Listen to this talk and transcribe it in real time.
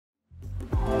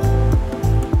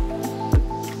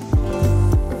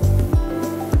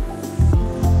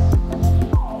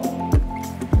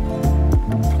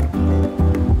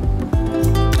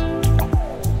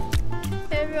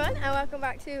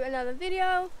to another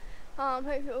video. Hope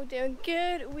you're all doing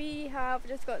good. We have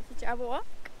just got to Jabberwock.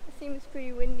 It seems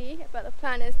pretty windy, but the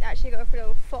plan is to actually go for a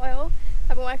little foil.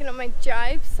 I've been working on my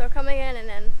jibe, so coming in and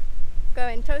then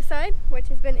going toeside, which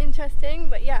has been interesting.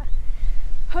 But yeah,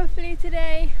 hopefully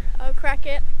today I'll crack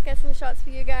it, get some shots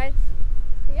for you guys.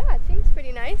 But yeah, it seems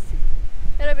pretty nice.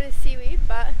 A little bit of seaweed,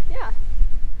 but yeah,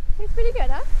 it's pretty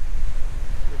good, huh?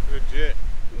 It's legit.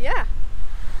 Yeah.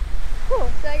 Cool.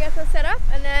 So I guess I'll set up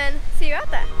and then see you out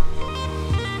there.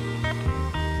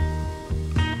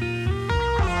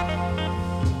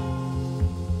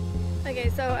 Okay,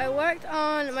 so I worked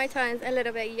on my turns a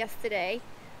little bit yesterday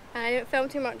and I didn't film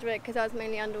too much of it because I was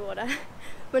mainly underwater.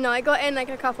 But no, I got in like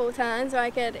a couple of turns where I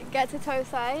could get to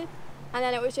toeside, and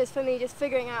then it was just for me just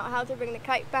figuring out how to bring the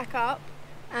kite back up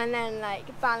and then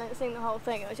like balancing the whole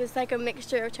thing. It was just like a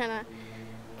mixture of trying to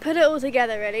put it all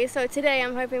together really. So today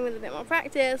I'm hoping with a bit more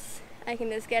practice I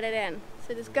can just get it in.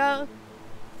 So just go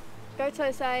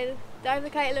toeside, dive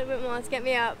the kite a little bit more to get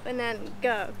me up, and then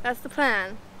go. That's the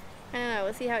plan. I don't know,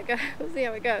 we'll see how it goes. We'll see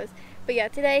how it goes. But yeah,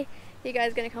 today you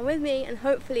guys are gonna come with me and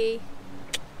hopefully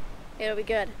it'll be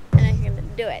good and I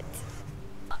can do it.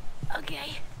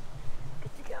 Okay,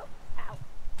 good to go. Ow.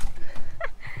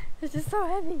 It's just so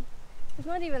heavy. It's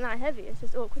not even that heavy, it's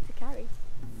just awkward to carry.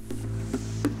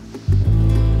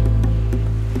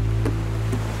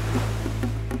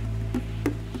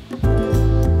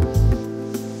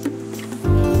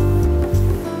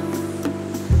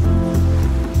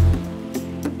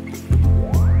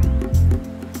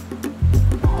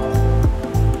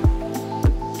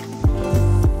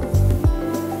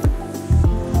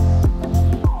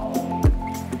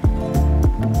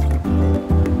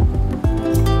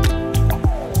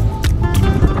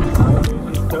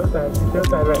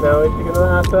 Right now, is she gonna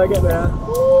laugh till I get there?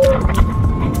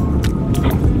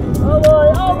 Oh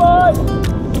boy, oh boy!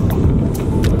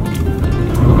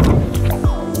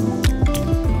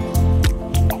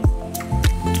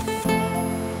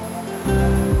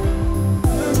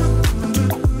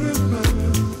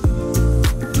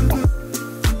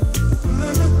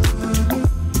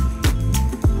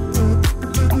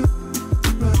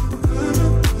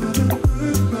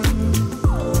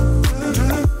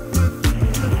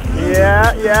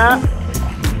 Yeah,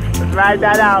 let's ride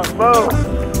that out. Boom.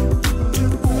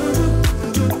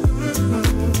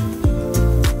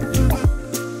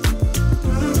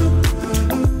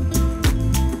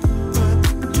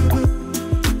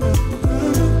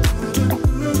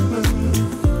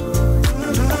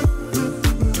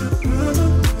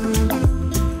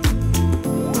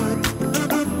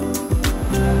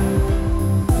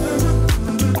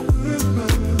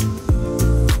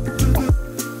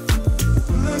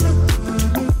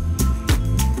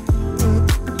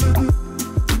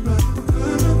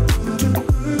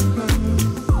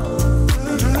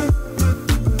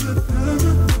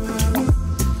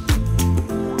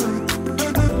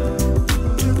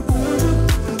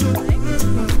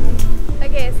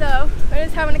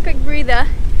 Having a quick breather.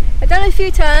 I've done a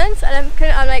few turns and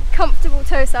I'm like comfortable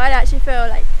toeside. I actually feel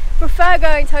like prefer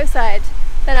going toeside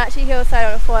than actually hillside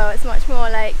on a foil. It's much more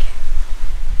like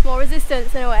more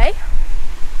resistance in a way.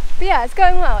 But yeah, it's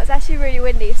going well. It's actually really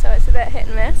windy, so it's a bit hit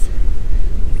and miss.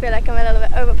 I feel like I'm a little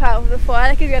bit overpowered with the foil.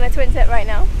 I could be on a twin tip right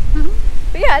now.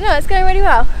 But yeah, no, it's going really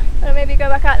well. I'll maybe go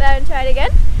back out there and try it again.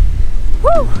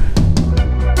 Woo!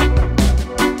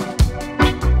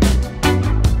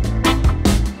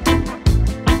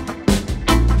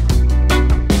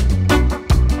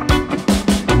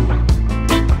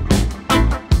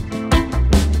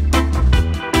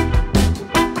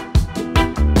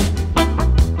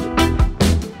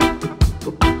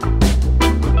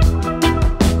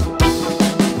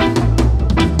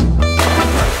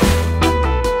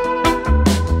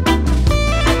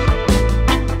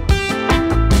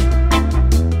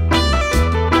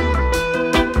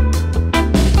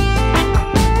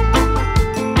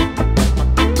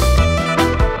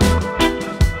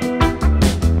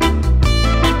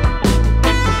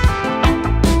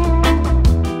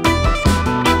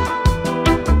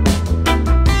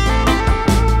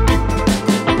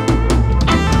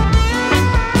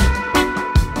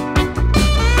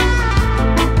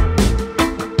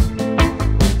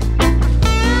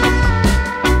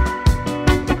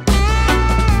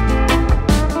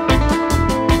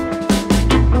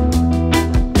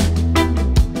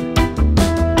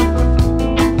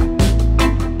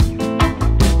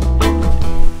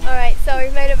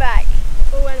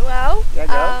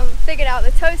 Figured out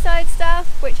the toeside stuff,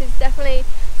 which is definitely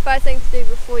the first thing to do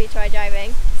before you try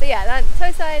jibing. So yeah, that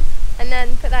toeside, and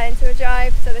then put that into a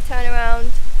jibe. So the turnaround,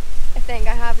 I think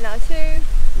I have now 2.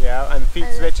 Yeah, and feet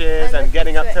switches and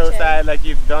getting up toe side. Like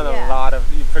you've done a lot of,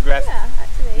 you've progressed. Yeah,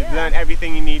 actually, you've learned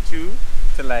everything you need to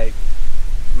like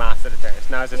master the turns.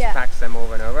 Now it's just practice them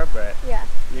over and over, but you're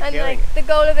and killing like the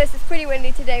goal of this is pretty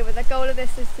windy today, but the goal of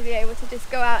this is to be able to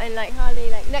just go out in like hardly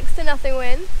like next to nothing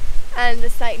wind and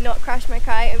just like not crash my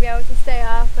kite and be able to stay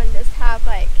up and just have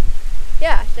like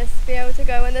just be able to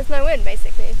go when there's no wind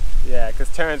basically. Yeah,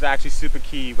 because turns are actually super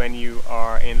key when you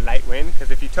are in light wind, because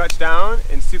if you touch down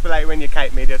in super light wind, your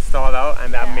kite may just stall out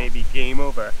and that may be game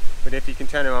over. But if you can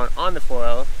turn around on the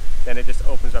foil, then it just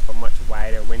opens up a much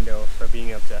wider window for being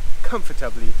able to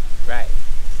comfortably ride.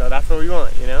 So that's what we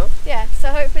want, you know? Yeah, so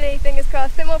hopefully, fingers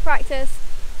crossed, a bit more practice,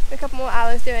 a couple more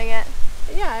hours doing it.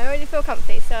 But yeah, I already feel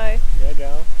comfy, so... There you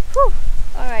go. Whew.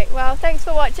 Alright, well, thanks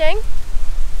for watching.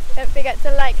 Don't forget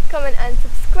to like, comment and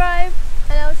subscribe,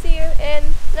 and I'll see you in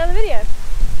another video.